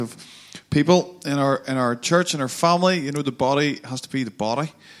people in our church, in our family. You know, the body has to be the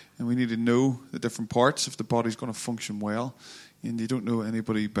body, and we need to know the different parts if the body's going to function well. And you don't know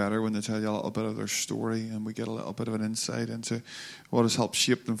anybody better when they tell you a little bit of their story, and we get a little bit of an insight into what has helped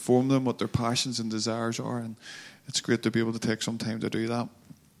shape and form them, what their passions and desires are, and it's great to be able to take some time to do that.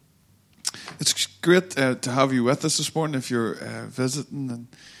 It's great to have you with us this morning. If you're visiting and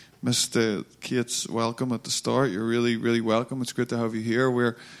missed Kate's welcome at the start, you're really, really welcome. It's great to have you here.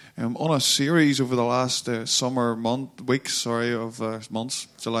 We're on a series over the last months,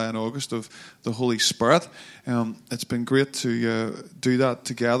 July and August, of the Holy Spirit. It's been great to do that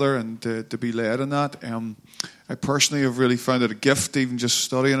together and to be led in that. I personally have really found it a gift, even just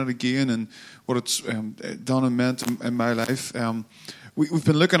studying it again and what it's done and meant in my life. We've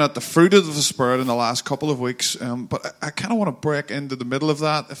been looking at the fruit of the Spirit in the last couple of weeks, but I kind of want to break into the middle of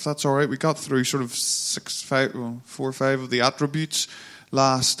that, if that's all right. We got through sort of 4 or 5 of the attributes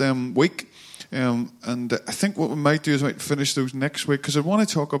last week, and I think what we might do is we might finish those next week, because I want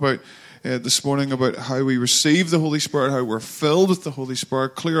to talk about this morning about how we receive the Holy Spirit, how we're filled with the Holy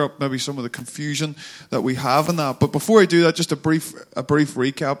Spirit, clear up maybe some of the confusion that we have in that. But before I do that, just a brief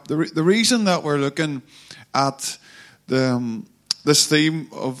recap. The reason that we're looking at this theme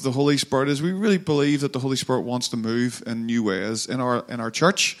of the Holy Spirit is we really believe that the Holy Spirit wants to move in new ways in our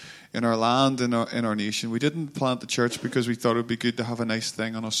church, in our land, in our nation. We didn't plant the church because we thought it would be good to have a nice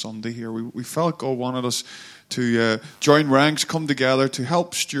thing on a Sunday here. We felt God wanted us to join ranks, come together, to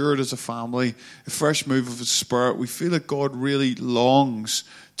help steward as a family, a fresh move of His Spirit. We feel that God really longs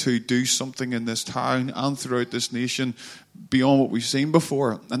to do something in this town and throughout this nation beyond what we've seen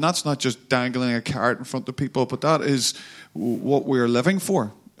before. And that's not just dangling a carrot in front of people, but that is what we're living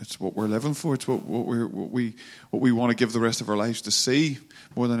for. It's what we're living for. It's what we want to give the rest of our lives to see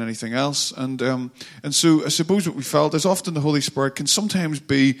more than anything else. And so I suppose what we felt is often the Holy Spirit can sometimes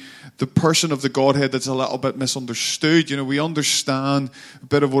be the person of the Godhead that's a little bit misunderstood. You know, we understand a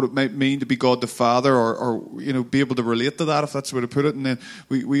bit of what it might mean to be God the Father, or you know, be able to relate to that, if that's the way to put it. And then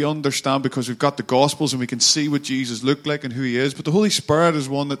we understand because we've got the Gospels and we can see what Jesus looked like and who He is. But the Holy Spirit is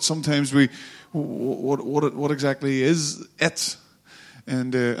one that sometimes what exactly is it?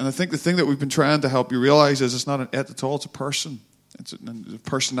 And I think the thing that we've been trying to help you realize is it's not an it at all, it's a person. It's the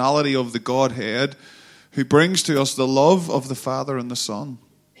personality of the Godhead who brings to us the love of the Father and the Son.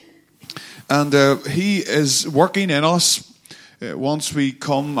 And He is working in us once we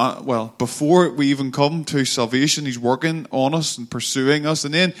come, before we even come to salvation. He's working on us and pursuing us.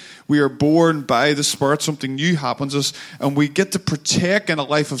 And then we are born by the Spirit. Something new happens to us. And we get to partake in a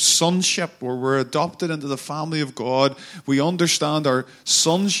life of sonship where we're adopted into the family of God. We understand our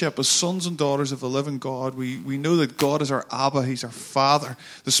sonship as sons and daughters of the living God. We know that God is our Abba. He's our Father.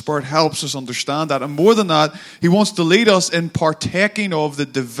 The Spirit helps us understand that. And more than that, He wants to lead us in partaking of the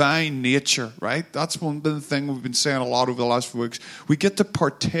divine nature, right? That's one thing we've been saying a lot over the last few weeks. We get to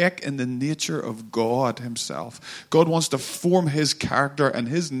partake in the nature of God Himself. God wants to form His character and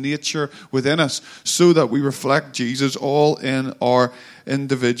His nature within us so that we reflect Jesus all in our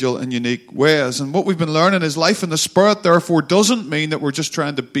individual and unique ways. And what we've been learning is life in the Spirit, therefore, doesn't mean that we're just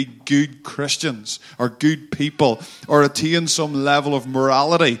trying to be good Christians or good people or attain some level of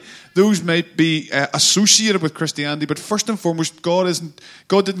morality. Those might be associated with Christianity, but first and foremost, God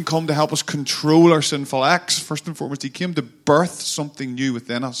didn't come to help us control our sinful acts. First and foremost, He came to birth something new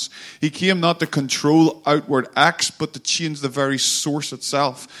within us. He came not to control outward acts, but to change the very source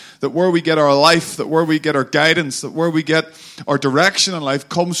itself. That where we get our life, that where we get our guidance, that where we get our direction in life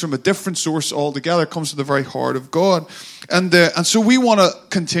comes from a different source altogether. It comes from the very heart of God. And so we want to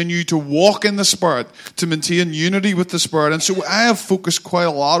continue to walk in the Spirit, to maintain unity with the Spirit. And so I have focused quite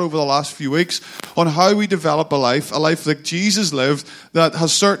a lot over the last few weeks on how we develop a life like Jesus lived, that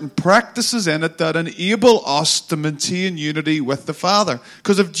has certain practices in it that enable us to maintain unity with the Father.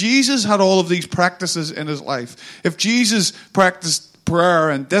 Because if Jesus had all of these practices in His life, if Jesus practiced prayer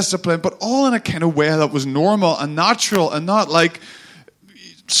and discipline, but all in a kind of way that was normal and natural and not like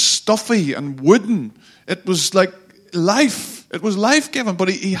stuffy and wooden, it was like life. It was life-giving, but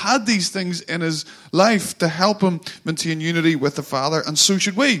he had these things in his life to help him maintain unity with the Father, and so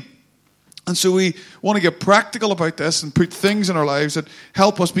should we. And so we want to get practical about this and put things in our lives that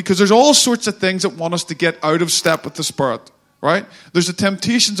help us, because there's all sorts of things that want us to get out of step with the Spirit, right? There's the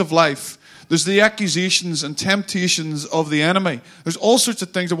temptations of life. There's the accusations and temptations of the enemy. There's all sorts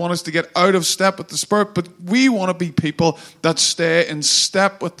of things that want us to get out of step with the Spirit, but we want to be people that stay in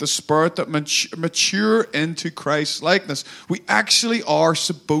step with the Spirit, that mature into Christ's likeness. We actually are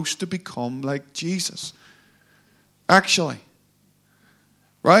supposed to become like Jesus. Actually.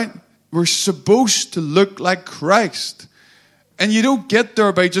 Right? We're supposed to look like Christ. And you don't get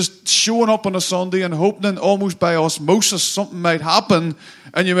there by just showing up on a Sunday and hoping almost by osmosis something might happen.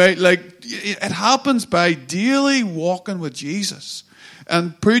 And you might it happens by daily walking with Jesus.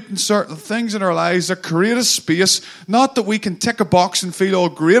 And putting certain things in our lives that create a space, not that we can tick a box and feel all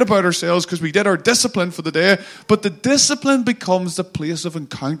great about ourselves because we did our discipline for the day, but the discipline becomes the place of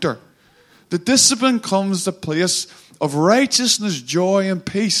encounter. The discipline becomes the place of righteousness, joy, and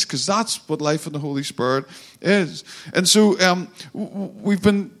peace, because that's what life in the Holy Spirit is. And so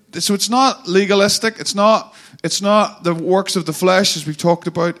so it's not legalistic. It's not the works of the flesh, as we've talked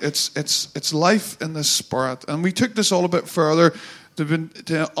about. It's life in the Spirit. And we took this all a bit further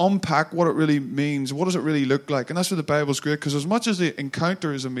to unpack what it really means. What does it really look like? And that's where the Bible's great, because as much as the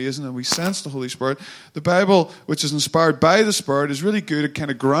encounter is amazing and we sense the Holy Spirit, the Bible, which is inspired by the Spirit, is really good at kind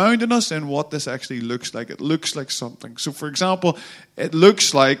of grounding us in what this actually looks like. It looks like something. So, for example, it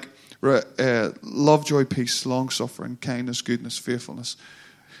looks like love, joy, peace, long-suffering, kindness, goodness, faithfulness,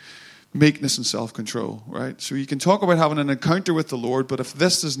 meekness, and self-control, right? So you can talk about having an encounter with the Lord, but if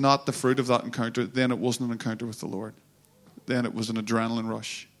this is not the fruit of that encounter, then it wasn't an encounter with the Lord. Then it was an adrenaline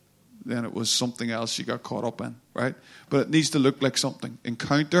rush. Then it was something else you got caught up in, right? But it needs to look like something.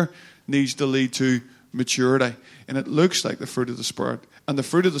 Encounter needs to lead to maturity. And it looks like the fruit of the Spirit. And the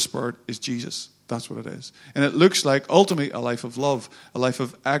fruit of the Spirit is Jesus. That's what it is. And it looks like, ultimately, a life of love, a life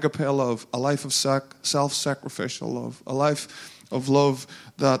of agape love, a life of self-sacrificial love, a life of love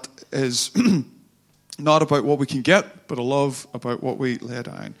that is not about what we can get, but a love about what we lay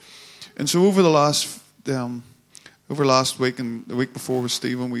down. And so over last week and the week before with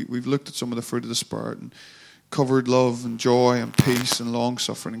Stephen, we've looked at some of the fruit of the Spirit and covered love and joy and peace and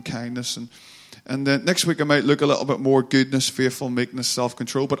long-suffering and kindness. And then next week I might look a little bit more goodness, faithful, meekness,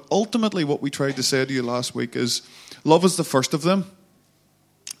 self-control. But ultimately what we tried to say to you last week is love is the first of them.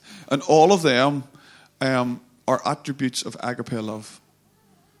 And all of them are attributes of agape love.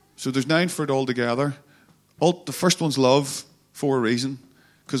 So there's 9 fruit altogether. The first one's love for a reason,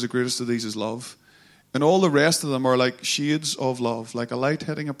 because the greatest of these is love. And all the rest of them are like shades of love, like a light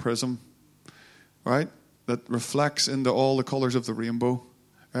hitting a prism, right? That reflects into all the colours of the rainbow.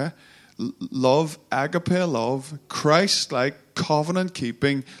 Right? Love, agape love, Christ-like,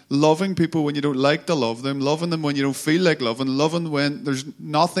 covenant-keeping, loving people when you don't like to love them, loving them when you don't feel like loving when there's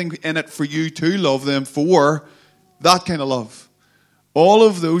nothing in it for you to love them for, that kind of love. All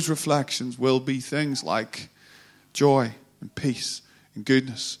of those reflections will be things like joy and peace and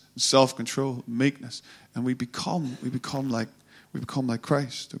goodness and self-control, meekness, and we become like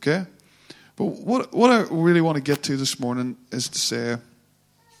Christ. Okay, but what I really want to get to this morning is to say,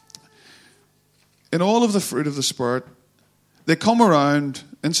 in all of the fruit of the Spirit, they come around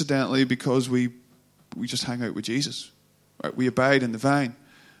incidentally because we just hang out with Jesus. Right? We abide in the vine.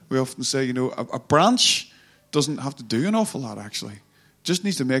 We often say, a branch doesn't have to do an awful lot actually. Just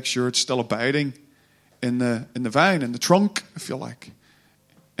needs to make sure it's still abiding in the vine, in the trunk, if you like.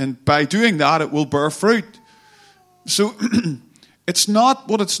 And by doing that, it will bear fruit. So it's not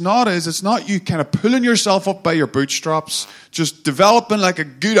you kind of pulling yourself up by your bootstraps, just developing like a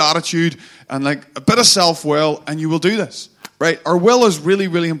good attitude and like a bit of self-will, and you will do this. Right? Our will is really,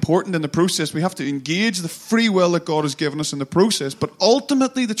 really important in the process. We have to engage the free will that God has given us in the process. But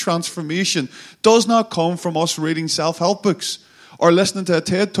ultimately, the transformation does not come from us reading self-help books or listening to a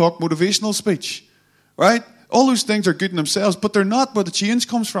TED Talk motivational speech. Right? All those things are good in themselves, but they're not where the change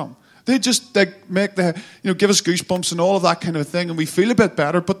comes from. They just make give us goosebumps and all of that kind of thing, and we feel a bit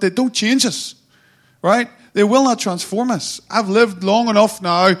better, but they don't change us. Right? They will not transform us. I've lived long enough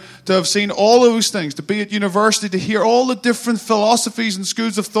now to have seen all those things, to be at university, to hear all the different philosophies and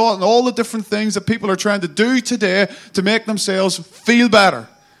schools of thought and all the different things that people are trying to do today to make themselves feel better.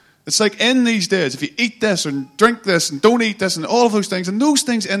 It's like in these days, if you eat this and drink this and don't eat this and all of those things, and those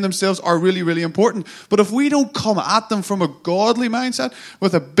things in themselves are really, really important. But if we don't come at them from a godly mindset,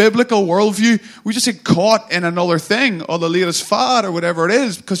 with a biblical worldview, we just get caught in another thing or the latest fad or whatever it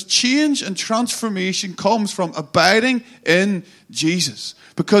is, because change and transformation comes from abiding in Jesus.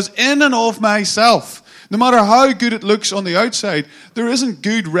 Because in and of myself, no matter how good it looks on the outside, there isn't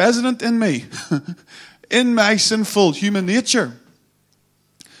good resident in me, in my sinful human nature.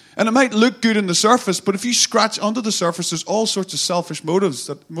 And it might look good on the surface, but if you scratch under the surface, there's all sorts of selfish motives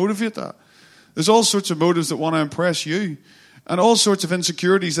that motivate that. There's all sorts of motives that want to impress you, and all sorts of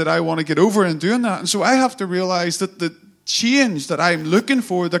insecurities that I want to get over in doing that. And so I have to realize that the change that I'm looking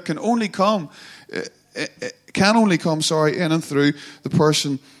for, that can only come in and through the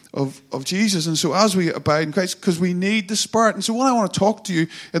person of Jesus. And so as we abide in Christ, because we need the Spirit. And so what I want to talk to you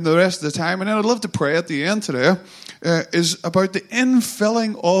in the rest of the time, and then I'd love to pray at the end today, is about the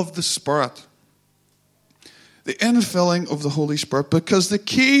infilling of the Spirit. The infilling of the Holy Spirit. Because the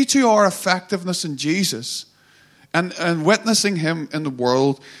key to our effectiveness in Jesus and witnessing him in the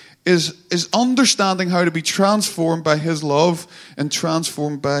world is understanding how to be transformed by his love and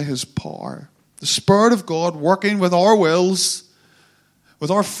transformed by his power. The Spirit of God working with our wills,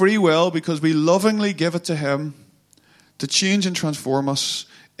 with our free will, because we lovingly give it to him to change and transform us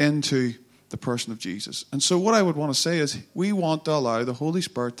into the person of Jesus. And so what I would want to say is we want to allow the Holy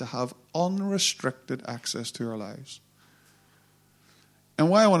Spirit to have unrestricted access to our lives. And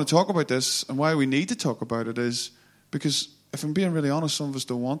why I want to talk about this and why we need to talk about it is because, if I'm being really honest, some of us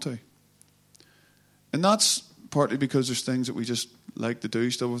don't want to. And that's partly because there's things that we just like to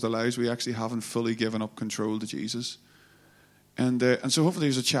do still with our lives. We actually haven't fully given up control to Jesus. And so hopefully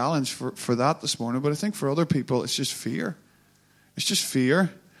there's a challenge for that this morning. But I think for other people, it's just fear. It's just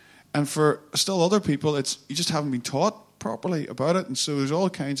fear. And for still other people, it's you just haven't been taught properly about it. And so there's all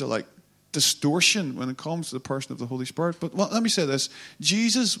kinds of like distortion when it comes to the person of the Holy Spirit. But let me say this.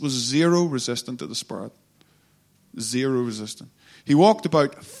 Jesus was zero resistant to the Spirit. Zero resistant. He walked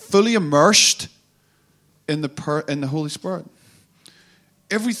about fully immersed in the Holy Spirit.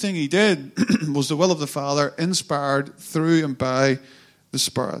 Everything he did was the will of the Father, inspired through and by the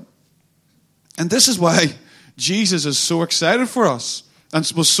Spirit. And this is why Jesus is so excited for us and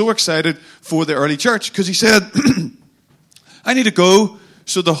was so excited for the early church, because he said, I need to go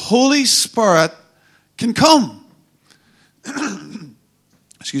so the Holy Spirit can come.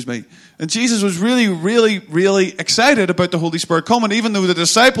 Excuse me. And Jesus was really, really, really excited about the Holy Spirit coming, even though the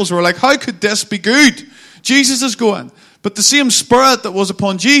disciples were like, how could this be good? Jesus is going. But the same Spirit that was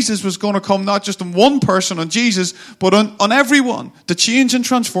upon Jesus was going to come not just on one person, on Jesus, but on everyone, to change and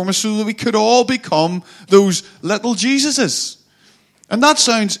transform us so that we could all become those little Jesuses. And that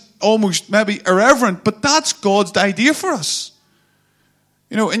sounds almost maybe irreverent, but that's God's idea for us.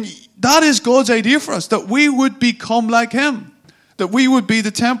 You know, and that is God's idea for us, that we would become like him, that we would be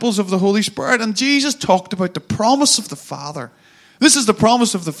the temples of the Holy Spirit. And Jesus talked about the promise of the Father. This is the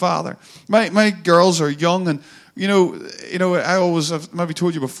promise of the Father. My girls are young, and you know, I always have maybe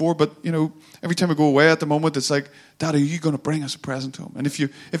told you before, but you know, every time I go away at the moment, it's like, Dad, are you going to bring us a present home? And if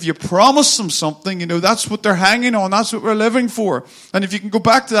you promise them something, you know, that's what they're hanging on. That's what we're living for. And if you can go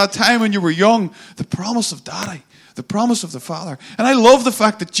back to that time when you were young, the promise of Daddy, the promise of the Father. And I love the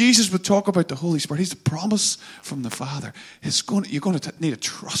fact that Jesus would talk about the Holy Spirit. He's the promise from the Father. You're going to need to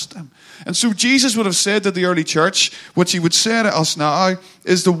trust him. And so Jesus would have said to the early church, what he would say to us now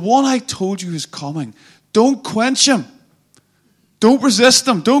is, the one I told you is coming. Don't quench him. Don't resist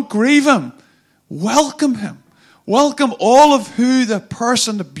him. Don't grieve him. Welcome him. Welcome all of who the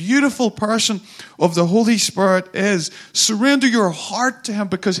person, the beautiful person of the Holy Spirit is. Surrender your heart to him,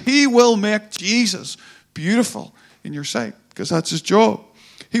 because he will make Jesus beautiful in your sight, because that's his job.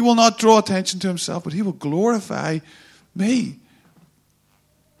 He will not draw attention to himself, but he will glorify me.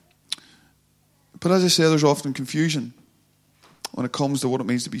 But as I say, there's often confusion when it comes to what it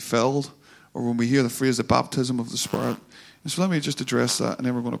means to be filled, or when we hear the phrase the baptism of the Spirit. And so let me just address that, and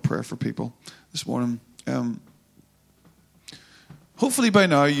then we're going to pray for people this morning. Hopefully by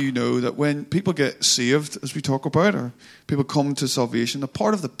now you know that when people get saved, as we talk about, or people come to salvation, a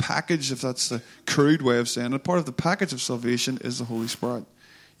part of the package, if that's the crude way of saying it, a part of the package of salvation is the Holy Spirit.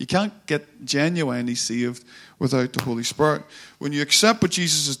 You can't get genuinely saved without the Holy Spirit. When you accept what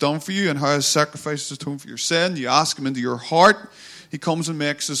Jesus has done for you and how his sacrifice has atoned for your sin, you ask him into your heart, he comes and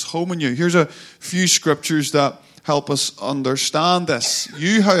makes his home in you. Here's a few scriptures that help us understand this.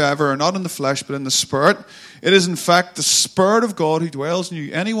 You, however, are not in the flesh, but in the Spirit. It is, in fact, the Spirit of God who dwells in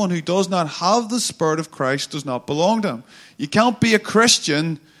you. Anyone who does not have the Spirit of Christ does not belong to him. You can't be a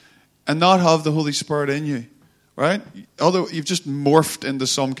Christian and not have the Holy Spirit in you, right? Although you've just morphed into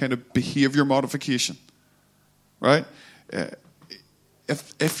some kind of behavior modification, right?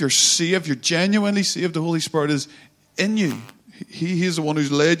 If you're saved, you're genuinely saved, the Holy Spirit is in you. He is the one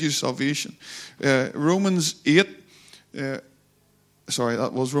who's led you to salvation. Romans 8, that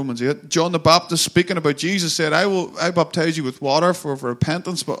was Romans 8. John the Baptist, speaking about Jesus, said, I baptize you with water for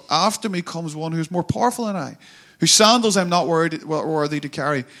repentance, but after me comes one who is more powerful than I, whose sandals I'm not worthy to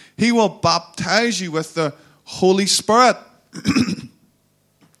carry. He will baptize you with the Holy Spirit.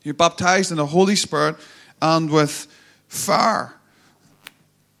 You're baptized in the Holy Spirit and with fire.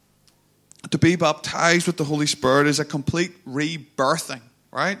 To be baptized with the Holy Spirit is a complete rebirthing,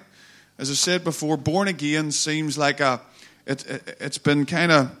 right? As I said before, born again seems like it's been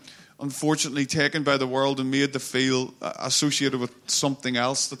kind of unfortunately taken by the world and made to feel associated with something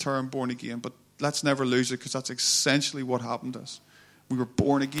else, the term born again. But let's never lose it, because that's essentially what happened to us. We were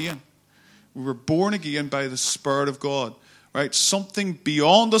born again. We were born again by the Spirit of God, right? Something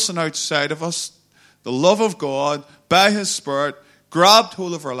beyond us and outside of us The love of God, by His Spirit, grabbed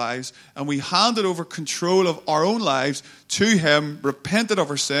hold of our lives, and we handed over control of our own lives to Him, repented of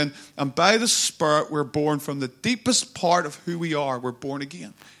our sin, and by the Spirit we're born from the deepest part of who we are. We're born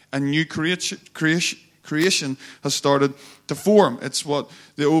again. A new creation has started to form. It's what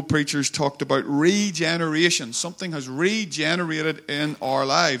the old preachers talked about, regeneration. Something has regenerated in our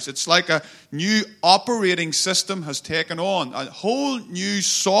lives. It's like a new operating system has taken on. A whole new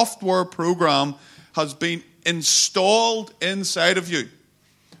software program has been installed inside of you.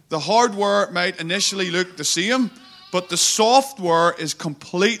 The hardware might initially look the same, but the software is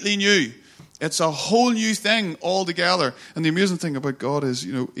completely new. It's a whole new thing altogether. And the amazing thing about God is,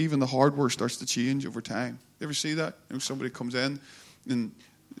 even the hardware starts to change over time. You ever see that? Somebody comes in and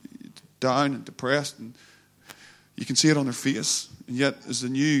down and depressed, and you can see it on their face. And yet, as the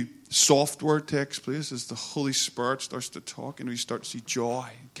new software takes place, as the Holy Spirit starts to talk, you start to see joy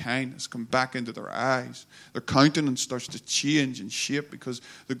and kindness come back into their eyes. Their countenance starts to change and shape because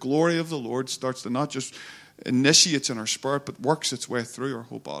the glory of the Lord starts to not just initiates in our spirit, but works its way through our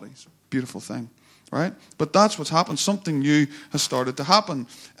whole bodies. Beautiful thing, right? But that's what's happened. Something new has started to happen.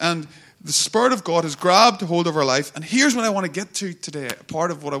 And the Spirit of God has grabbed hold of our life. And here's what I want to get to today.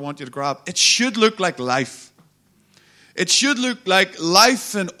 Part of what I want you to grab. It should look like life. It should look like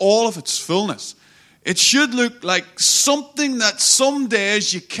life in all of its fullness. It should look like something that some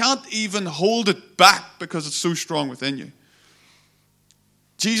days you can't even hold it back because it's so strong within you.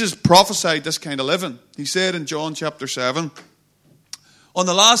 Jesus prophesied this kind of living. He said in John chapter 7, on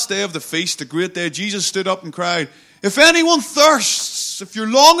the last day of the feast, the great day, Jesus stood up and cried, if anyone thirsts, if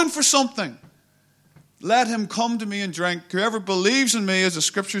you're longing for something, let him come to me and drink. Whoever believes in me, as the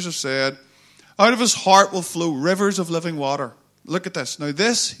scriptures have said, out of his heart will flow rivers of living water. Look at this. Now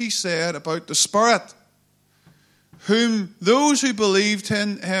this he said about the Spirit, whom those who believed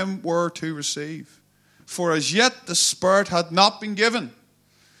in him were to receive. For as yet the Spirit had not been given,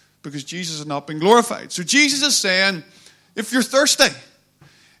 because Jesus had not been glorified. So Jesus is saying, if you're thirsty,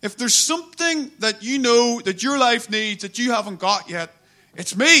 if there's something that you know that your life needs that you haven't got yet,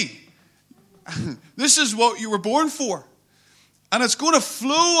 it's me. This is what you were born for. And it's going to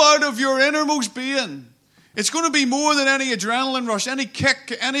flow out of your innermost being. It's going to be more than any adrenaline rush, any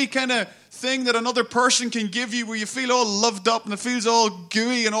kick, any kind of thing that another person can give you where you feel all loved up and it feels all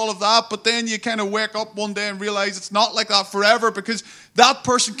gooey and all of that. But then you kind of wake up one day and realize it's not like that forever because that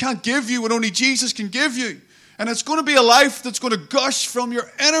person can't give you what only Jesus can give you. And it's going to be a life that's going to gush from your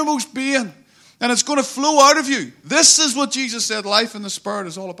innermost being. And it's going to flow out of you. This is what Jesus said life in the Spirit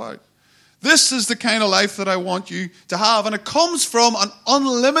is all about. This is the kind of life that I want you to have. And it comes from an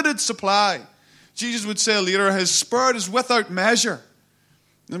unlimited supply. Jesus would say later, his Spirit is without measure.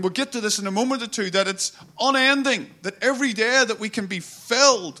 And we'll get to this in a moment or two, that it's unending. That every day that we can be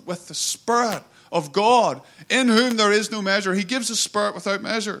filled with the Spirit of God, in whom there is no measure. He gives a Spirit without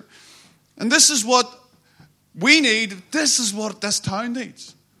measure. And this is what we need. This is what this town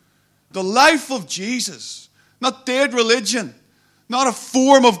needs. The life of Jesus. Not dead religion. Not a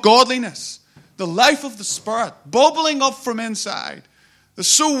form of godliness. The life of the Spirit. Bubbling up from inside. It's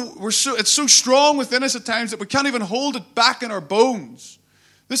so strong within us at times that we can't even hold it back in our bones.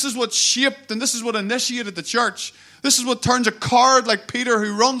 This is what shaped and this is what initiated the church. This is what turns a coward like Peter,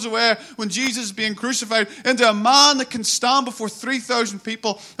 who runs away when Jesus is being crucified, into a man that can stand before 3,000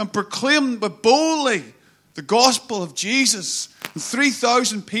 people and proclaim boldly the gospel of Jesus. And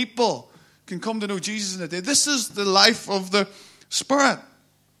 3,000 people can come to know Jesus in a day. This is the life of the Spirit.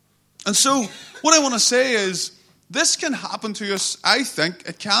 And so what I want to say is, this can happen to us. I think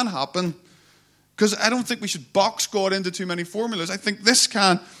it can happen, because I don't think we should box God into too many formulas. I think this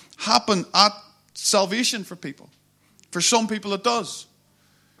can happen at salvation for people. For some people it does.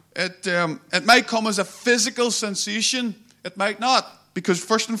 It might come as a physical sensation. It might not. Because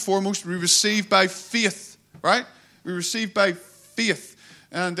first and foremost, we receive by faith. Right? We receive by faith.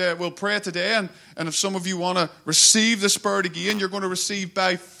 And we'll pray today. And if some of you want to receive the Spirit again, you're going to receive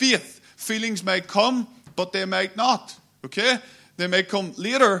by faith. Feelings might come, but they might not. Okay? They may come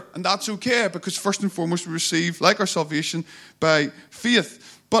later, and that's okay, because first and foremost we receive, like our salvation, by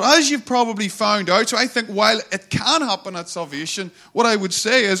faith. But as you've probably found out, so I think while it can happen at salvation, what I would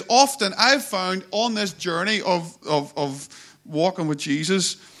say is often I've found on this journey of walking with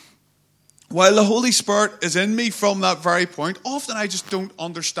Jesus, while the Holy Spirit is in me from that very point, often I just don't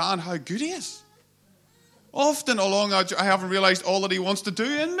understand how good He is. Often along that, I haven't realized all that He wants to do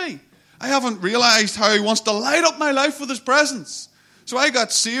in me. I haven't realized how He wants to light up my life with His presence. So I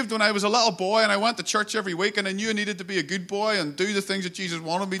got saved when I was a little boy, and I went to church every week, and I knew I needed to be a good boy and do the things that Jesus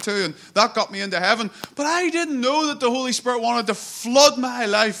wanted me to, and that got me into heaven. But I didn't know that the Holy Spirit wanted to flood my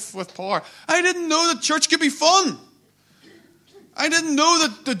life with power. I didn't know that church could be fun. I didn't know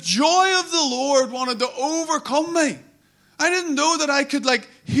that the joy of the Lord wanted to overcome me. I didn't know that I could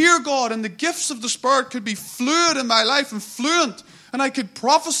hear God, and the gifts of the Spirit could be fluid in my life and fluent, and I could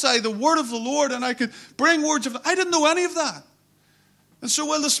prophesy the word of the Lord, and I could bring words of... I didn't know any of that. And so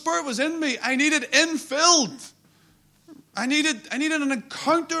while the Spirit was in me, I needed infilled. I needed an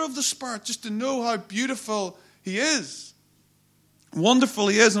encounter of the Spirit just to know how beautiful He is. Wonderful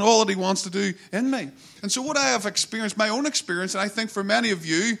He is, and all that He wants to do in me. And so what I have experienced, my own experience, and I think for many of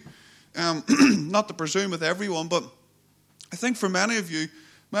you, not to presume with everyone, but I think for many of you,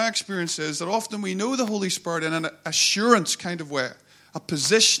 my experience is that often we know the Holy Spirit in an assurance kind of way, a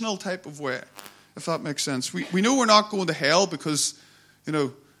positional type of way, if that makes sense. We know we're not going to hell because,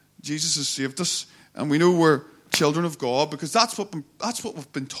 Jesus has saved us, and we know we're children of God because that's what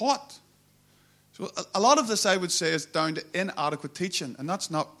we've been taught. So a lot of this, I would say, is down to inadequate teaching, and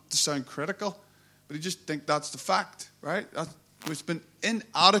that's not to sound critical, but I just think that's the fact, right? It's been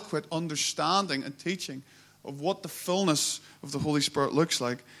inadequate understanding and teaching of what the fullness of the Holy Spirit looks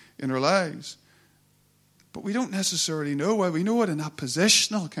like in our lives. But we don't necessarily know why. We know it in that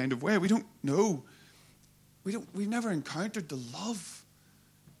positional kind of way. We don't know. We've never encountered the love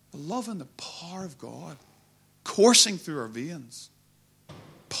and the power of God coursing through our veins,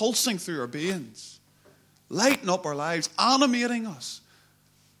 pulsing through our veins, lighting up our lives, animating us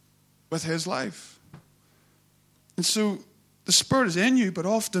with His life. And so the Spirit is in you, but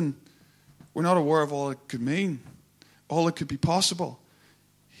often we're not aware of all it could mean, all it could be possible.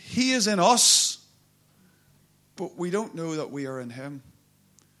 He is in us, but we don't know that we are in Him.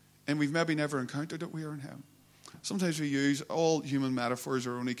 And we've maybe never encountered that we are in Him. Sometimes we use, all human metaphors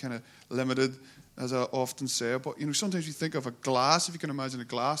are only kind of limited, as I often say. But, sometimes you think of a glass, if you can imagine a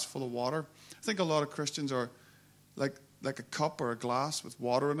glass full of water. I think a lot of Christians are like a cup or a glass with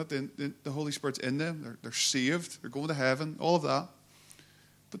water in it. The Holy Spirit's in them. They're saved. They're going to heaven. All of that.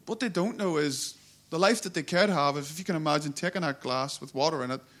 But what they don't know is the life that they could have if you can imagine taking that glass with water in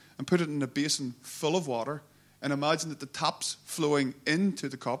it and put it in a basin full of water and imagine that the tap's flowing into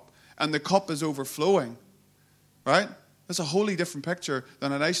the cup and the cup is overflowing. Right? That's a wholly different picture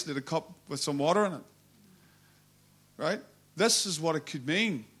than an isolated cup with some water in it. Right? This is what it could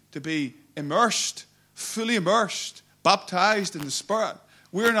mean to be immersed, fully immersed, baptized in the Spirit.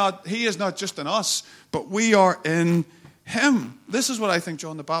 He is not just in us, but we are in Him. This is what I think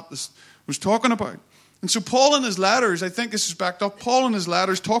John the Baptist was talking about. And so Paul in his letters, I think this is backed up, Paul in his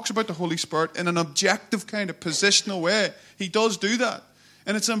letters talks about the Holy Spirit in an objective kind of positional way. He does do that.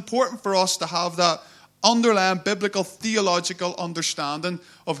 And it's important for us to have that underlying biblical theological understanding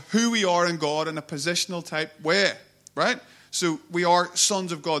of who we are in God in a positional type way, right? So we are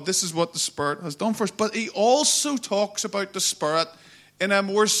sons of God. This is what the Spirit has done for us. But he also talks about the Spirit in a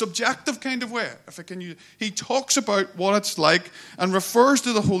more subjective kind of way, if I can use it. He talks about what it's like and refers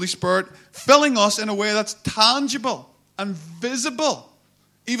to the Holy Spirit filling us in a way that's tangible and visible.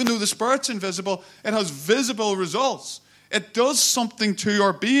 Even though the Spirit's invisible, it has visible results. It does something to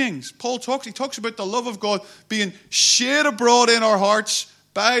our beings. Paul talks about the love of God being shed abroad in our hearts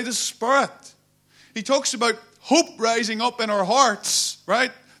by the Spirit. He talks about hope rising up in our hearts, right?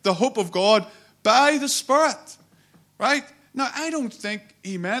 The hope of God by the Spirit, right? Now, I don't think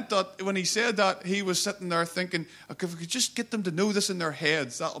he meant that when he said that, he was sitting there thinking, okay, if we could just get them to know this in their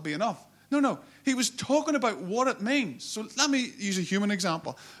heads, that'll be enough. No. He was talking about what it means. So let me use a human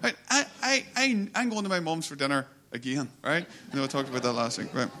example. Right? I'm going to my mum's for dinner again, right? I talked about that last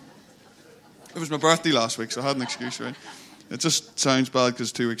week, right? It was my birthday last week, so I had an excuse, right? It just sounds bad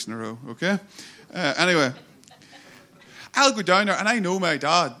because 2 weeks in a row, okay? Anyway, I'll go down there, and I know my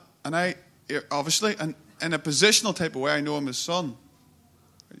dad, and I, obviously, and in a positional type of way, I know him as son.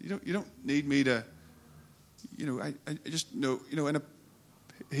 You don't need me to, I just know,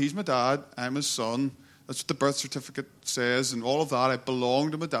 he's my dad, I'm his son. That's what the birth certificate says, and all of that. I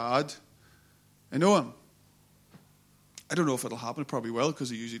belong to my dad. I know him. I don't know if it'll happen. It probably will, because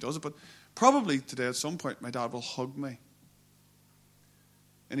he usually does it. But probably today at some point, my dad will hug me.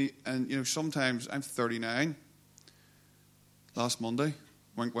 And sometimes I'm 39. Last Monday,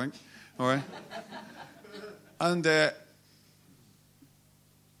 wink, wink. All right. And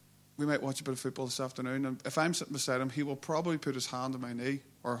we might watch a bit of football this afternoon. And if I'm sitting beside him, he will probably put his hand on my knee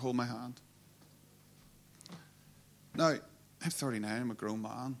or hold my hand. Now, I'm 39. I'm a grown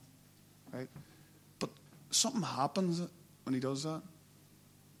man, right? But something happens when he does that.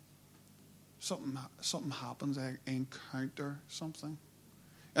 something happens. I encounter something.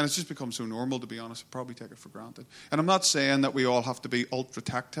 And it's just become so normal, to be honest. I probably take it for granted. And I'm not saying that we all have to be ultra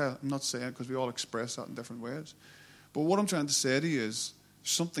tactile. I'm not saying it, because we all express that in different ways. But what I'm trying to say to you is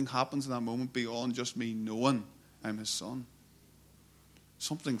something happens in that moment beyond just me knowing I'm his son.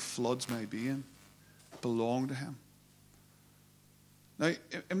 Something floods my being. I belong to him. Now,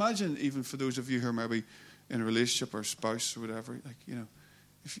 imagine, even for those of you who are maybe in a relationship or spouse or whatever, like,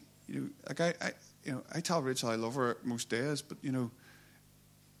 if like I tell Rachel I love her most days, but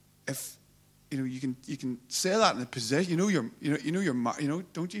if you can say that in a position, don't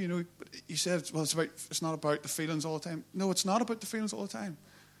you? But you said, well, it's not about the feelings all the time. No, it's not about the feelings all the time.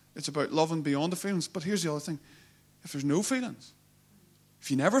 It's about loving beyond the feelings. But here's the other thing: if there's no feelings, if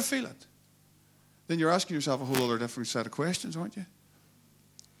you never feel it, then you're asking yourself a whole other different set of questions, aren't you?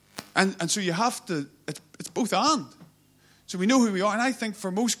 And so you have to. It's both and. So we know who we are, and I think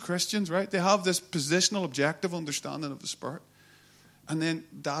for most Christians, right, they have this positional, objective understanding of the Spirit. And then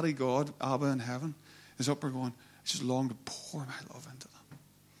Daddy God, Abba in heaven, is up there going, I just long to pour my love into them.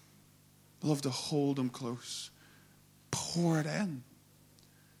 I love to hold them close. Pour it in.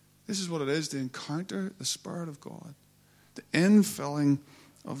 This is what it is to encounter the Spirit of God. The infilling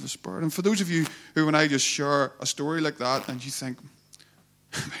of the Spirit. And for those of you who, when I just share a story like that, and you think,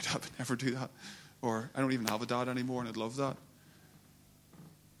 my dad would never do that, or I don't even have a dad anymore and I'd love that.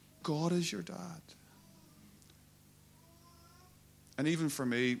 God is your dad. And even for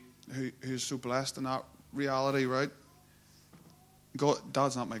me, who's so blessed in that reality, right?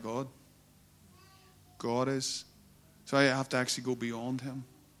 Dad's not my God. God is. So I have to actually go beyond him.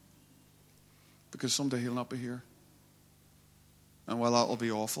 Because someday he'll not be here. And while that will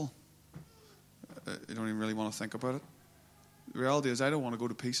be awful, I don't even really want to think about it. The reality is I don't want to go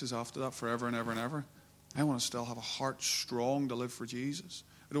to pieces after that forever and ever and ever. I want to still have a heart strong to live for Jesus.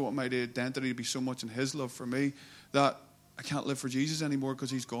 I don't want my identity to be so much in his love for me that I can't live for Jesus anymore because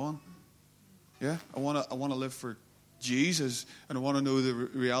he's gone. Yeah, I want to live for Jesus, and I want to know the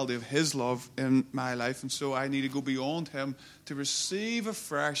reality of his love in my life. And so I need to go beyond him to receive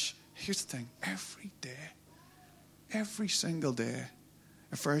afresh. Here's the thing: every day, every single day,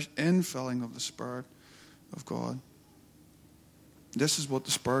 a fresh infilling of the Spirit of God. This is what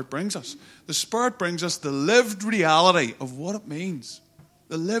the Spirit brings us. The Spirit brings us the lived reality of what it means.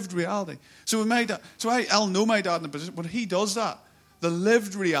 The lived reality. So with my dad, I'll know my dad in a position when he does that. The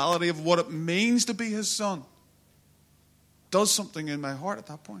lived reality of what it means to be his son does something in my heart at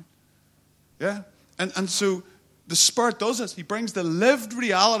that point. Yeah? And so the Spirit does this. He brings the lived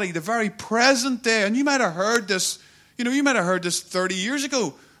reality, the very present day. And you might have heard this, you might have heard this 30 years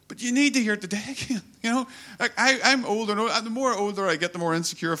ago, but you need to hear it today again. Like I'm older, and the more older I get, the more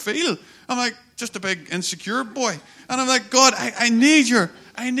insecure I feel. I'm like just a big insecure boy. And I'm like, God, I need your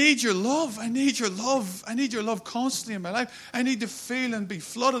love. I need your love. I need your love constantly in my life. I need to feel and be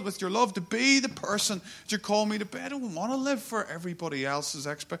flooded with your love to be the person that you call me to be. I don't want to live for everybody else's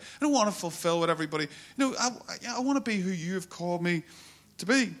expectation. I don't want to fulfill what everybody, I want to be who you have called me to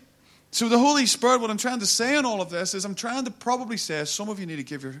be. So the Holy Spirit, what I'm trying to say in all of this is I'm trying to probably say some of you need to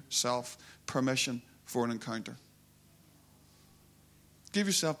give yourself permission for an encounter. Give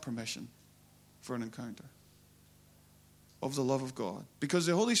yourself permission for an encounter of the love of God. Because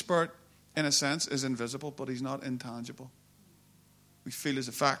the Holy Spirit, in a sense, is invisible, but he's not intangible. We feel his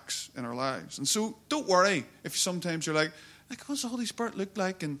effects in our lives. And so don't worry if sometimes you're like, what's the Holy Spirit look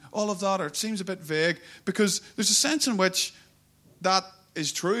like? And all of that, or it seems a bit vague. Because there's a sense in which that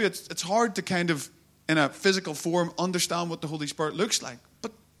is true. It's hard to kind of, in a physical form, understand what the Holy Spirit looks like.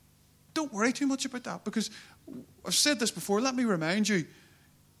 But don't worry too much about that, because I've said this before. Let me remind you,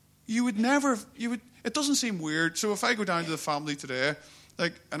 it doesn't seem weird. So if I go down to the family today,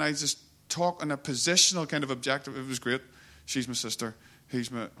 and I just talk in a positional kind of objective, it was great. She's my sister. He's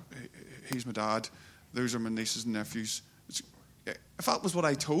my dad. Those are my nieces and nephews. If that was what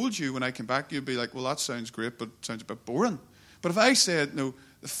I told you when I came back, you'd be like, well, that sounds great, but it sounds a bit boring. But if I said, no,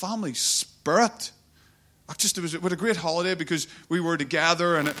 the family spirit, it was a great holiday because we were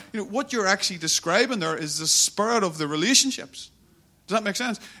together, and what you're actually describing there is the spirit of the relationships. Does that make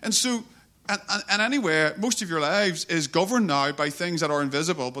sense? And so, and anyway, most of your lives is governed now by things that are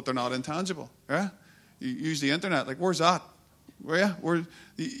invisible, but they're not intangible. Yeah, you use the internet. Like, where's that? Where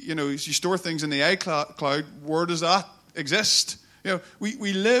you store things in the iCloud. Where does that exist?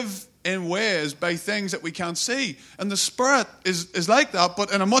 We live in ways by things that we can't see. And the Spirit is like that,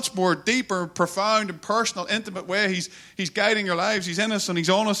 but in a much more deeper, profound, and personal, intimate way. He's guiding our lives. He's in us, and he's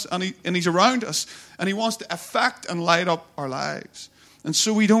on us, and he's around us. And he wants to affect and light up our lives. And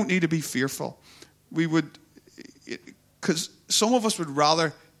so we don't need to be fearful. Because some of us would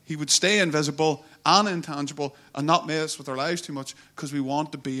rather He would stay invisible and intangible and not mess with our lives too much because we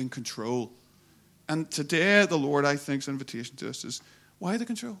want to be in control. And today, the Lord, I think's invitation to us is, why the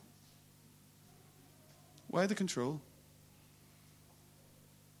control? Why the control?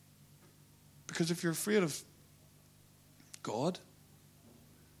 Because if you're afraid of God,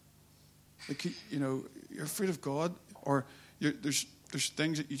 like, you know, you're afraid of God, or there's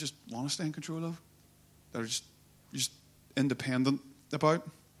things that you just want to stay in control of that are just independent about.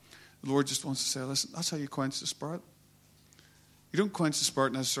 The Lord just wants to say, listen, that's how you quench the Spirit. You don't quench the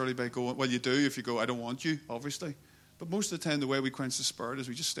Spirit necessarily by going, well, you do if you go, I don't want you, obviously. But most of the time, the way we quench the Spirit is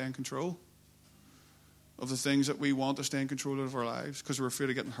we just stay in control of the things that we want to stay in control of our lives because we're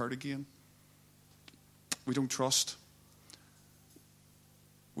afraid of getting hurt again. We don't trust.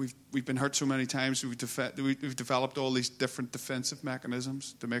 We've been hurt so many times, we've developed all these different defensive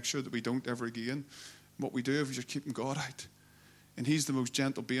mechanisms to make sure that we don't ever again. And what we do is we just keep God out. And He's the most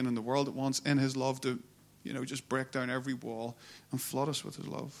gentle being in the world that wants in His love to, you know, just break down every wall and flood us with His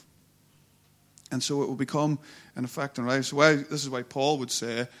love. And so it will become an effect in our lives. So this is why Paul would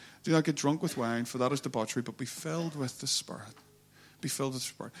say, do not get drunk with wine, for that is debauchery, but be filled with the Spirit. Be filled with the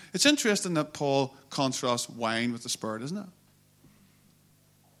Spirit. It's interesting that Paul contrasts wine with the Spirit, isn't it?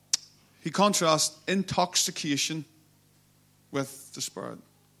 He contrasts intoxication with the Spirit.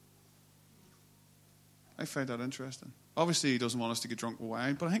 I find that interesting. Obviously, he doesn't want us to get drunk with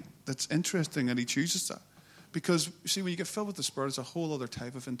wine, but I think that's interesting that he chooses that. Because, you see, when you get filled with the Spirit, it's a whole other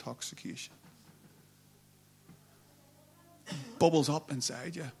type of intoxication. It bubbles up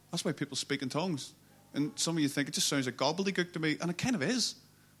inside you. That's why people speak in tongues. And some of you think it just sounds like gobbledygook to me, and it kind of is.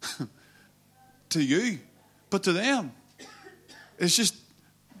 To you. But to them, it's just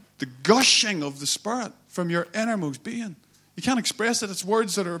the gushing of the Spirit from your innermost being. You can't express it. It's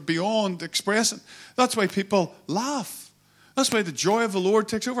words that are beyond expressing. That's why people laugh. That's why the joy of the Lord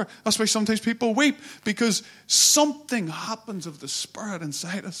takes over. That's why sometimes people weep, because something happens of the Spirit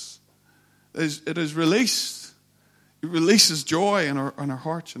inside us. It is released. It releases joy in our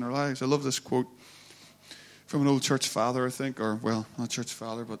hearts and our lives. I love this quote from an old church father, I think, or, well, not church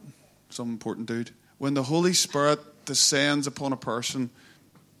father, but some important dude. When the Holy Spirit descends upon a person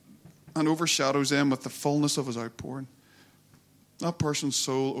and overshadows them with the fullness of His outpouring, that person's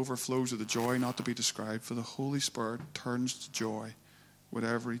soul overflows with the joy not to be described, for the Holy Spirit turns to joy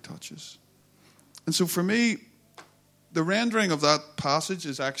whatever He touches. And so for me, the rendering of that passage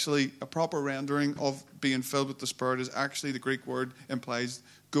is actually a proper rendering of being filled with the Spirit. Is actually, the Greek word implies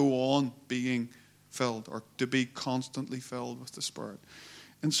go on being filled, or to be constantly filled with the Spirit.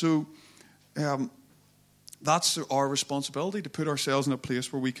 And so that's our responsibility, to put ourselves in a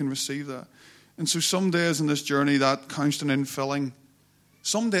place where we can receive that. And so some days in this journey, that constant infilling,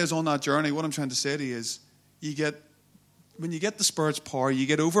 some days on that journey, what I'm trying to say to you is, when you get the Spirit's power, you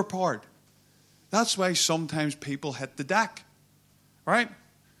get overpowered. That's why sometimes people hit the deck. Right?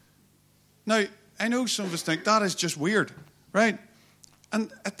 Now, I know some of us think that is just weird. Right? And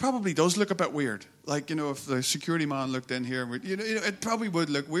it probably does look a bit weird. Like, you know, if the security man looked in here, and it probably would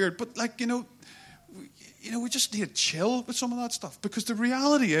look weird. But, like, we just need to chill with some of that stuff. Because the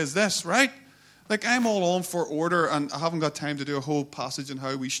reality is this, right? Like, I'm all on for order, and I haven't got time to do a whole passage on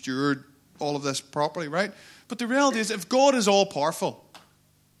how we steward all of this properly, right? But the reality is, if God is all-powerful,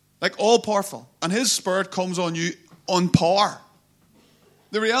 like all-powerful, and His Spirit comes on you on power,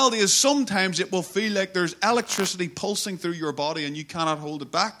 the reality is sometimes it will feel like there's electricity pulsing through your body and you cannot hold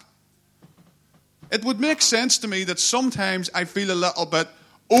it back. It would make sense to me that sometimes I feel a little bit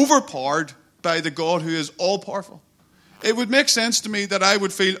overpowered by the God who is all-powerful. It would make sense to me that I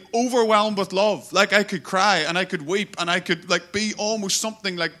would feel overwhelmed with love. Like I could cry and I could weep and I could be almost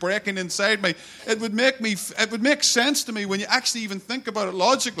something like breaking inside me. It would make sense to me when you actually even think about it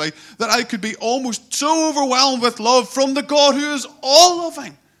logically that I could be almost so overwhelmed with love from the God who is all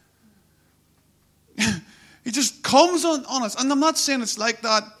loving. He just comes on us. And I'm not saying it's like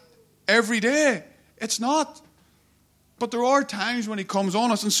that every day. It's not. But there are times when He comes on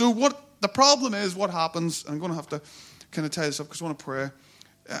us. And so the problem is, what happens, I'm going to have to kind of tie this up because I want to pray.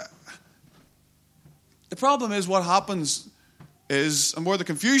 The problem is, what happens is, and where the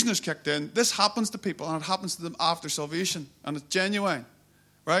confusion is kicked in, this happens to people and it happens to them after salvation, and it's genuine,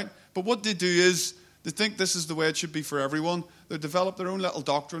 right? But what they do is they think this is the way it should be for everyone. They develop their own little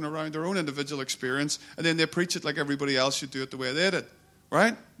doctrine around their own individual experience, and then they preach it like everybody else should do it the way they did,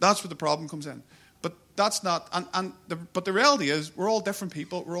 right? That's where the problem comes in. But that's not, but the reality is, we're all different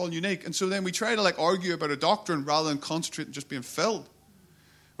people, we're all unique, and so then we try to argue about a doctrine rather than concentrate on just being filled,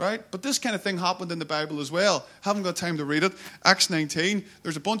 right? But this kind of thing happened in the Bible as well. Haven't got time to read it. Acts 19,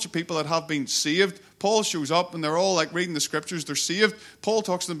 there's a bunch of people that have been saved. Paul shows up and they're all like reading the scriptures. They're saved. Paul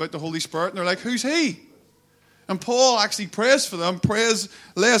talks to them about the Holy Spirit and they're like, who's he? And Paul actually prays for them,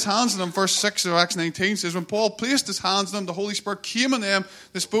 lays hands on them. Verse 6 of Acts 19 says, when Paul placed his hands on them, the Holy Spirit came on them,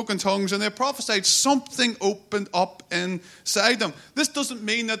 they spoke in tongues, and they prophesied. Something opened up inside them. This doesn't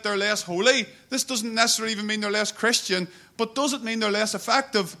mean that they're less holy. This doesn't necessarily even mean they're less Christian. But does it mean they're less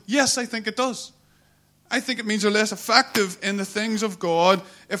effective? Yes, I think it does. I think it means they're less effective in the things of God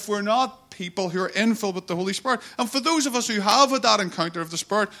if we're not people who are infilled with the Holy Spirit. And for those of us who have had that encounter of the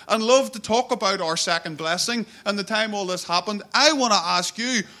Spirit and love to talk about our second blessing and the time all this happened, I want to ask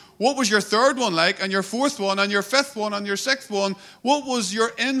you, what was your third one like, and your fourth one, and your fifth one, and your sixth one? What was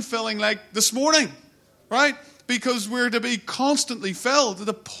your infilling like this morning? Right? Because we're to be constantly filled.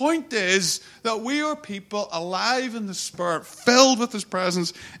 The point is that we are people alive in the Spirit, filled with His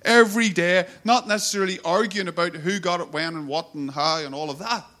presence every day, not necessarily arguing about who got it when and what and how and all of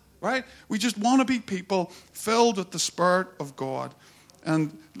that, right? We just want to be people filled with the Spirit of God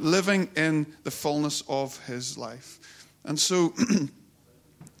and living in the fullness of His life. And so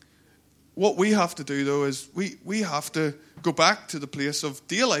what we have to do, though, is we have to go back to the place of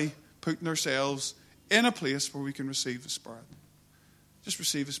daily putting ourselves in a place where we can receive the Spirit. Just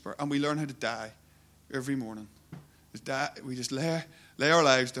receive the Spirit. And we learn how to die every morning. We just lay our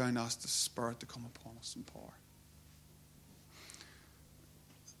lives down and ask the Spirit to come upon us in power.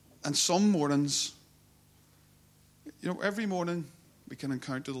 And some mornings, every morning we can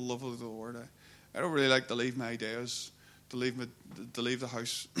encounter the love of the Lord. I don't really like to leave my days, to leave the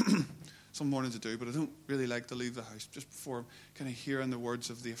house. Some mornings I do, but I don't really like to leave the house just before kind of hearing the words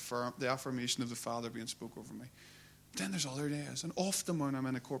of the affirmation of the Father being spoke over me. But then there's other days, and often when I'm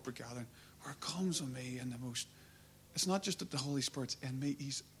in a corporate gathering, where it comes on me in the most, it's not just that the Holy Spirit's in me,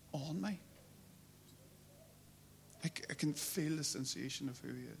 He's on me. I can feel the sensation of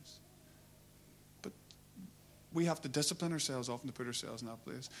who He is. But we have to discipline ourselves often to put ourselves in that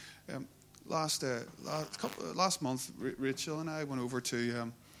place. Last month, Rachel and I went over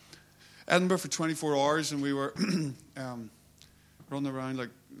to Edinburgh for 24 hours, and we were running around like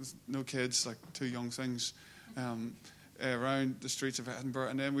no kids, like two young things, around the streets of Edinburgh.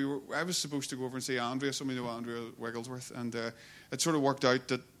 And then I was supposed to go over and see Andrea. Some of you know Andrea Wigglesworth, and it sort of worked out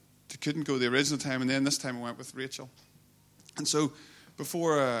that they couldn't go the original time, and then this time I went with Rachel. And so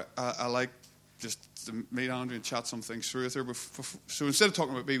before I like just to meet Andrea and chat some things through with her, so instead of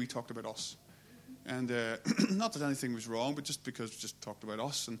talking about me, we talked about us. And not that anything was wrong, but just because we just talked about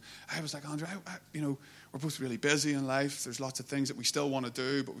us. And I was like, Andrea, we're both really busy in life. There's lots of things that we still want to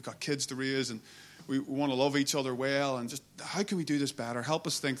do, but we've got kids to raise, and we want to love each other well. And just how can we do this better? Help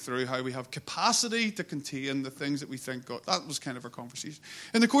us think through how we have capacity to contain the things that we think God. That was kind of our conversation.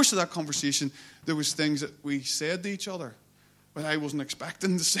 In the course of that conversation, there was things that we said to each other, but I wasn't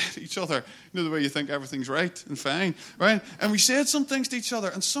expecting to say to each other. The way you think everything's right and fine, right? And we said some things to each other,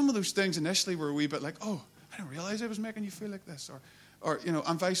 and some of those things initially were a wee bit like, oh, I didn't realize I was making you feel like this, or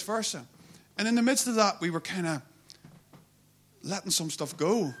and vice versa. And in the midst of that, we were kind of letting some stuff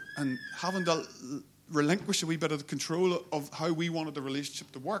go and having to relinquish a wee bit of the control of how we wanted the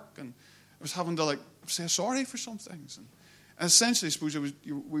relationship to work. And I was having to say sorry for some things. And essentially, I suppose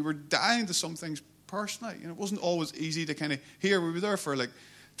we were dying to some things personally. It wasn't always easy to kind of hear. We were there for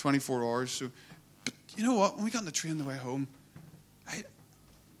 24 hours. So, but you know what? When we got on the train the way home,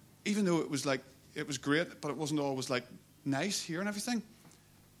 even though it was great, but it wasn't always nice hearing everything.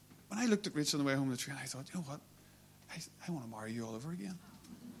 When I looked at Rachel on the way home on the train, I thought, you know what? I want to marry you all over again.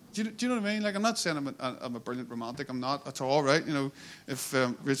 Do you know what I mean? I'm not saying I'm a brilliant romantic. I'm not at all, right? If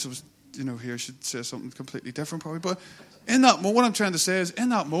Rachel was here, she'd say something completely different probably. But in that moment, what I'm trying to say is, in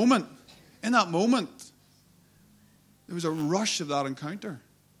that moment, there was a rush of that encounter.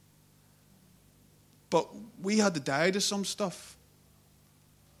 But we had to die to some stuff.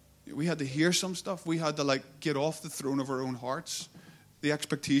 We had to hear some stuff. We had to get off the throne of our own hearts, the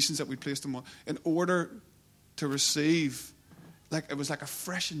expectations that we placed in order to receive. It was like a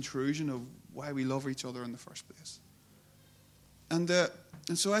fresh intrusion of why we love each other in the first place. And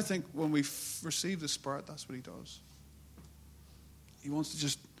so I think when we receive the Spirit, that's what He does. He wants to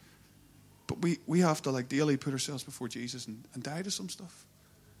just. But we have to daily put ourselves before Jesus and die to some stuff.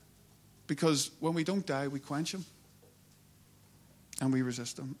 Because when we don't die, we quench Him. And we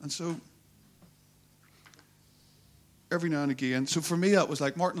resist Him. And so, every now and again, so for me that was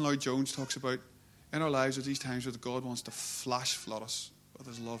Martin Lloyd-Jones talks about, in our lives at these times where God wants to flash flood us with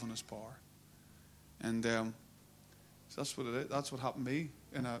His love and His power. And so that's what it is. That's what happened to me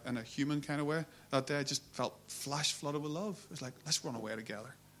in a human kind of way. That day I just felt flash flooded with love. It was let's run away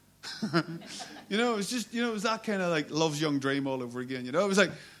together. It was just, it was that kind of like Love's Young Dream all over again. It was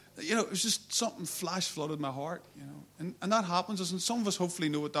like, it was just something flash flooded my heart, and that happens, and some of us hopefully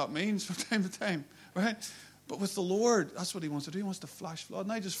know what that means from time to time, right? But with the Lord, that's what he wants to do. He wants to flash flood.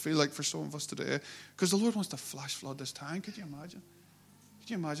 And I just feel like for some of us today, because the Lord wants to flash flood this time. Could you imagine? Could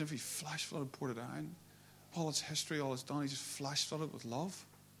you imagine if he flash flooded Portadown? All its history, all it's done, he just flash flooded with love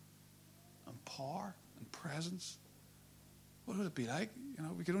and power and presence. What would it be like?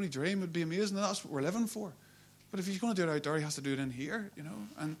 We could only dream. It would be amazing. And that's what we're living for. But if he's going to do it out there, he has to do it in here,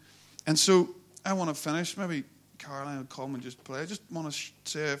 And so I want to finish. Maybe Caroline will come and just play. I just want to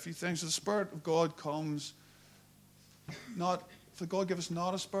say a few things. The Spirit of God comes for God give us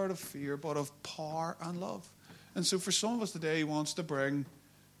not a spirit of fear, but of power and love. And so for some of us today, he wants to bring,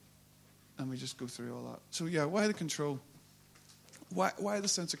 and we just go through all that. So yeah, why the control? Why the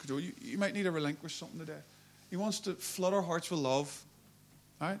sense of control? You might need to relinquish something today. He wants to flood our hearts with love.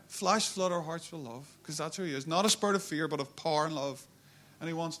 Right? Flash flood our hearts with love, because that's who he is. Not a spirit of fear, but of power and love. And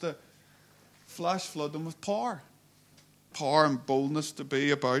he wants to flash flood them with power. Power and boldness to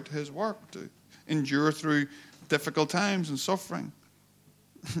be about his work, to endure through difficult times and suffering.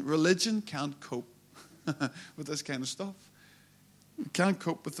 Religion can't cope with this kind of stuff. It can't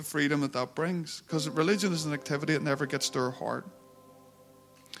cope with the freedom that brings, because religion is an activity that never gets to our heart.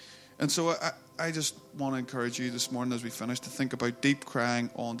 And so I just want to encourage you this morning as we finish to think about deep crying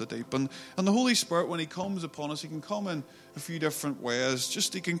on the deep. And the Holy Spirit, when he comes upon us, he can come in a few different ways.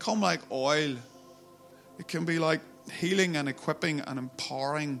 He can come like oil. It can be like healing and equipping and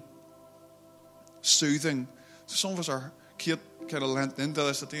empowering, soothing. So some of us are, Kate kind of lent into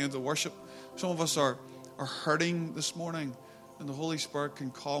this at the end of the worship. Some of us are hurting this morning, and the Holy Spirit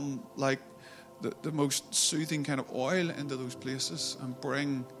can come like the most soothing kind of oil into those places and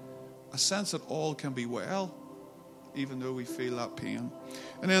bring a sense that all can be well, even though we feel that pain.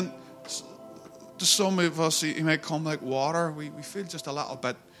 And then to some of us, he might come like water. We feel just a little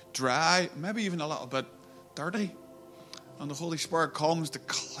bit dry, maybe even a little bit dirty. And the Holy Spirit comes to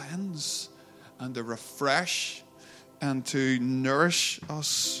cleanse and to refresh and to nourish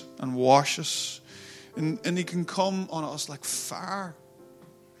us and wash us. And he can come on us like fire.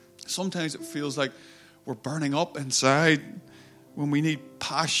 Sometimes it feels like we're burning up inside when we need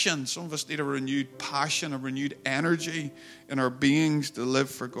passion. Some of us need a renewed passion, a renewed energy in our beings to live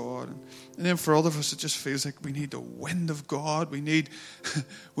for God. And then for other of us, it just feels like we need the wind of God. We need,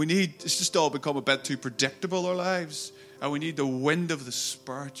 it's just all become a bit too predictable, our lives. And we need the wind of the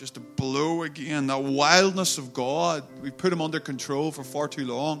Spirit just to blow again, that wildness of God. We've put him under control for far too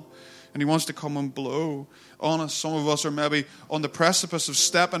long. And he wants to come and blow on us. Some of us are maybe on the precipice of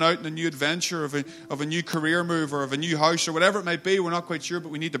stepping out in a new adventure, of a new career move, or of a new house, or whatever it might be. We're not quite sure, but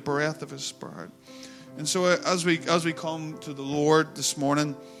we need the breath of his Spirit. And so as we come to the Lord this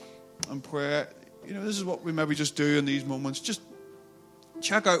morning and pray, this is what we maybe just do in these moments. Just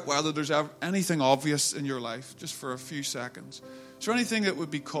check out whether there's anything obvious in your life, just for a few seconds. Is there anything that would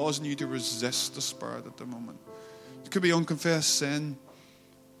be causing you to resist the Spirit at the moment? It could be unconfessed sin.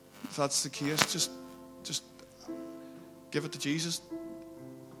 If that's the case, just give it to Jesus.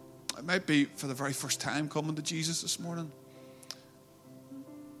 It might be for the very first time coming to Jesus this morning.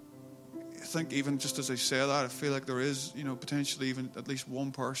 I think even just as I say that, I feel like there is, potentially even at least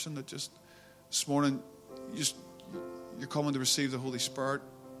one person that just this morning, you're coming to receive the Holy Spirit.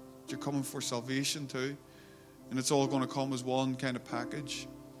 You're coming for salvation too. And it's all going to come as one kind of package.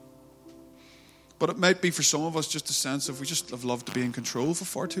 But it might be for some of us just a sense of we just have loved to be in control for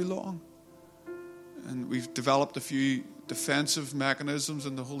far too long. And we've developed a few defensive mechanisms,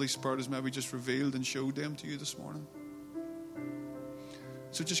 and the Holy Spirit has maybe just revealed and showed them to you this morning.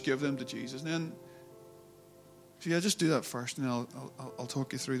 So just give them to Jesus. And then, just do that first, and then I'll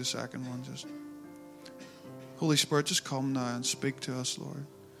talk you through the second one. Just Holy Spirit, just come now and speak to us, Lord.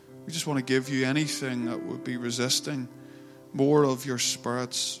 We just want to give you anything that would be resisting more of your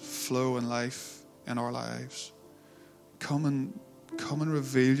Spirit's flow and life in our lives. Come and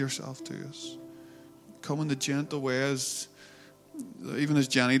reveal yourself to us. Come in the gentle ways, even as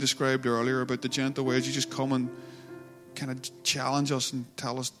Jenny described earlier about the gentle ways. You just come and kind of challenge us and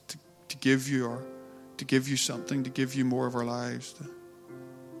tell us to give you, or to give you something, to give you more of our lives.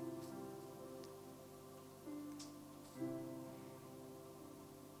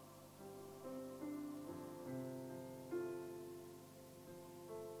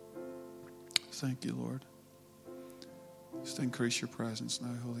 Thank you, Lord. Just increase your presence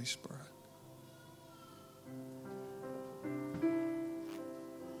now, Holy Spirit.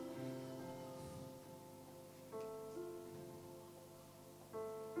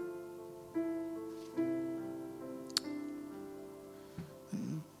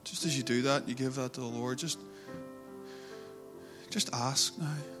 And just as you do that, you give that to the Lord, just ask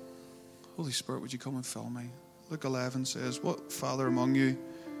now. Holy Spirit, would you come and fill me? Luke 11 says, what father among you,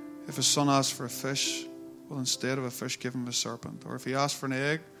 if his son asks for a fish, will instead of a fish give him a serpent? Or if he asks for an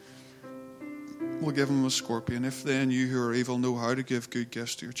egg, will give him a scorpion? If then you who are evil know how to give good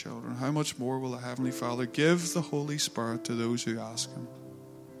gifts to your children, how much more will the Heavenly Father give the Holy Spirit to those who ask him?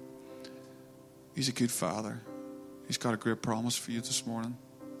 He's a good Father. He's got a great promise for you this morning.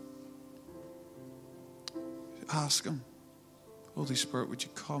 Ask him. Holy Spirit, would you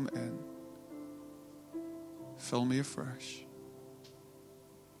come in? Fill me afresh.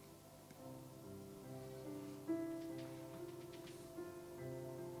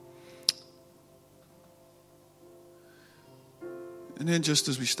 And then just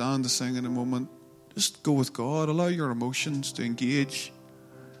as we stand to sing in a moment, just go with God. Allow your emotions to engage.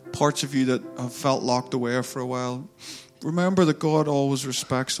 Parts of you that have felt locked away for a while. Remember that God always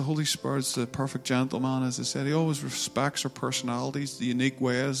respects. The Holy Spirit's the perfect gentleman, as I said. He always respects our personalities, the unique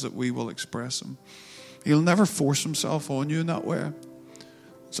ways that we will express Him. He'll never force Himself on you in that way.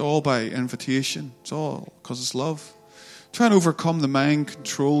 It's all by invitation. It's all because it's love. Try and overcome the mind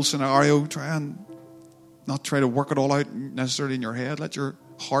control scenario. Try to work it all out necessarily in your head. Let your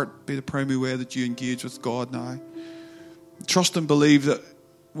heart be the primary way that you engage with God now. Trust and believe that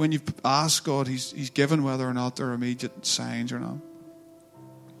when you've asked God, He's given, whether or not there are immediate signs or not.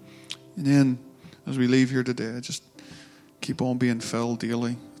 And then, as we leave here today, just keep on being filled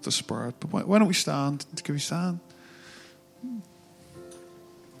daily with the Spirit. But why don't we stand? Can we stand? We're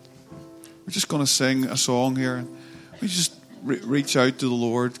just going to sing a song here. We just reach out to the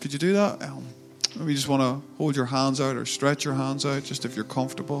Lord. Could you do that? Maybe you just want to hold your hands out or stretch your hands out, just if you're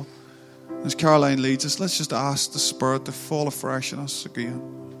comfortable. As Caroline leads us, let's just ask the Spirit to fall afresh on us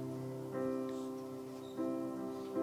again.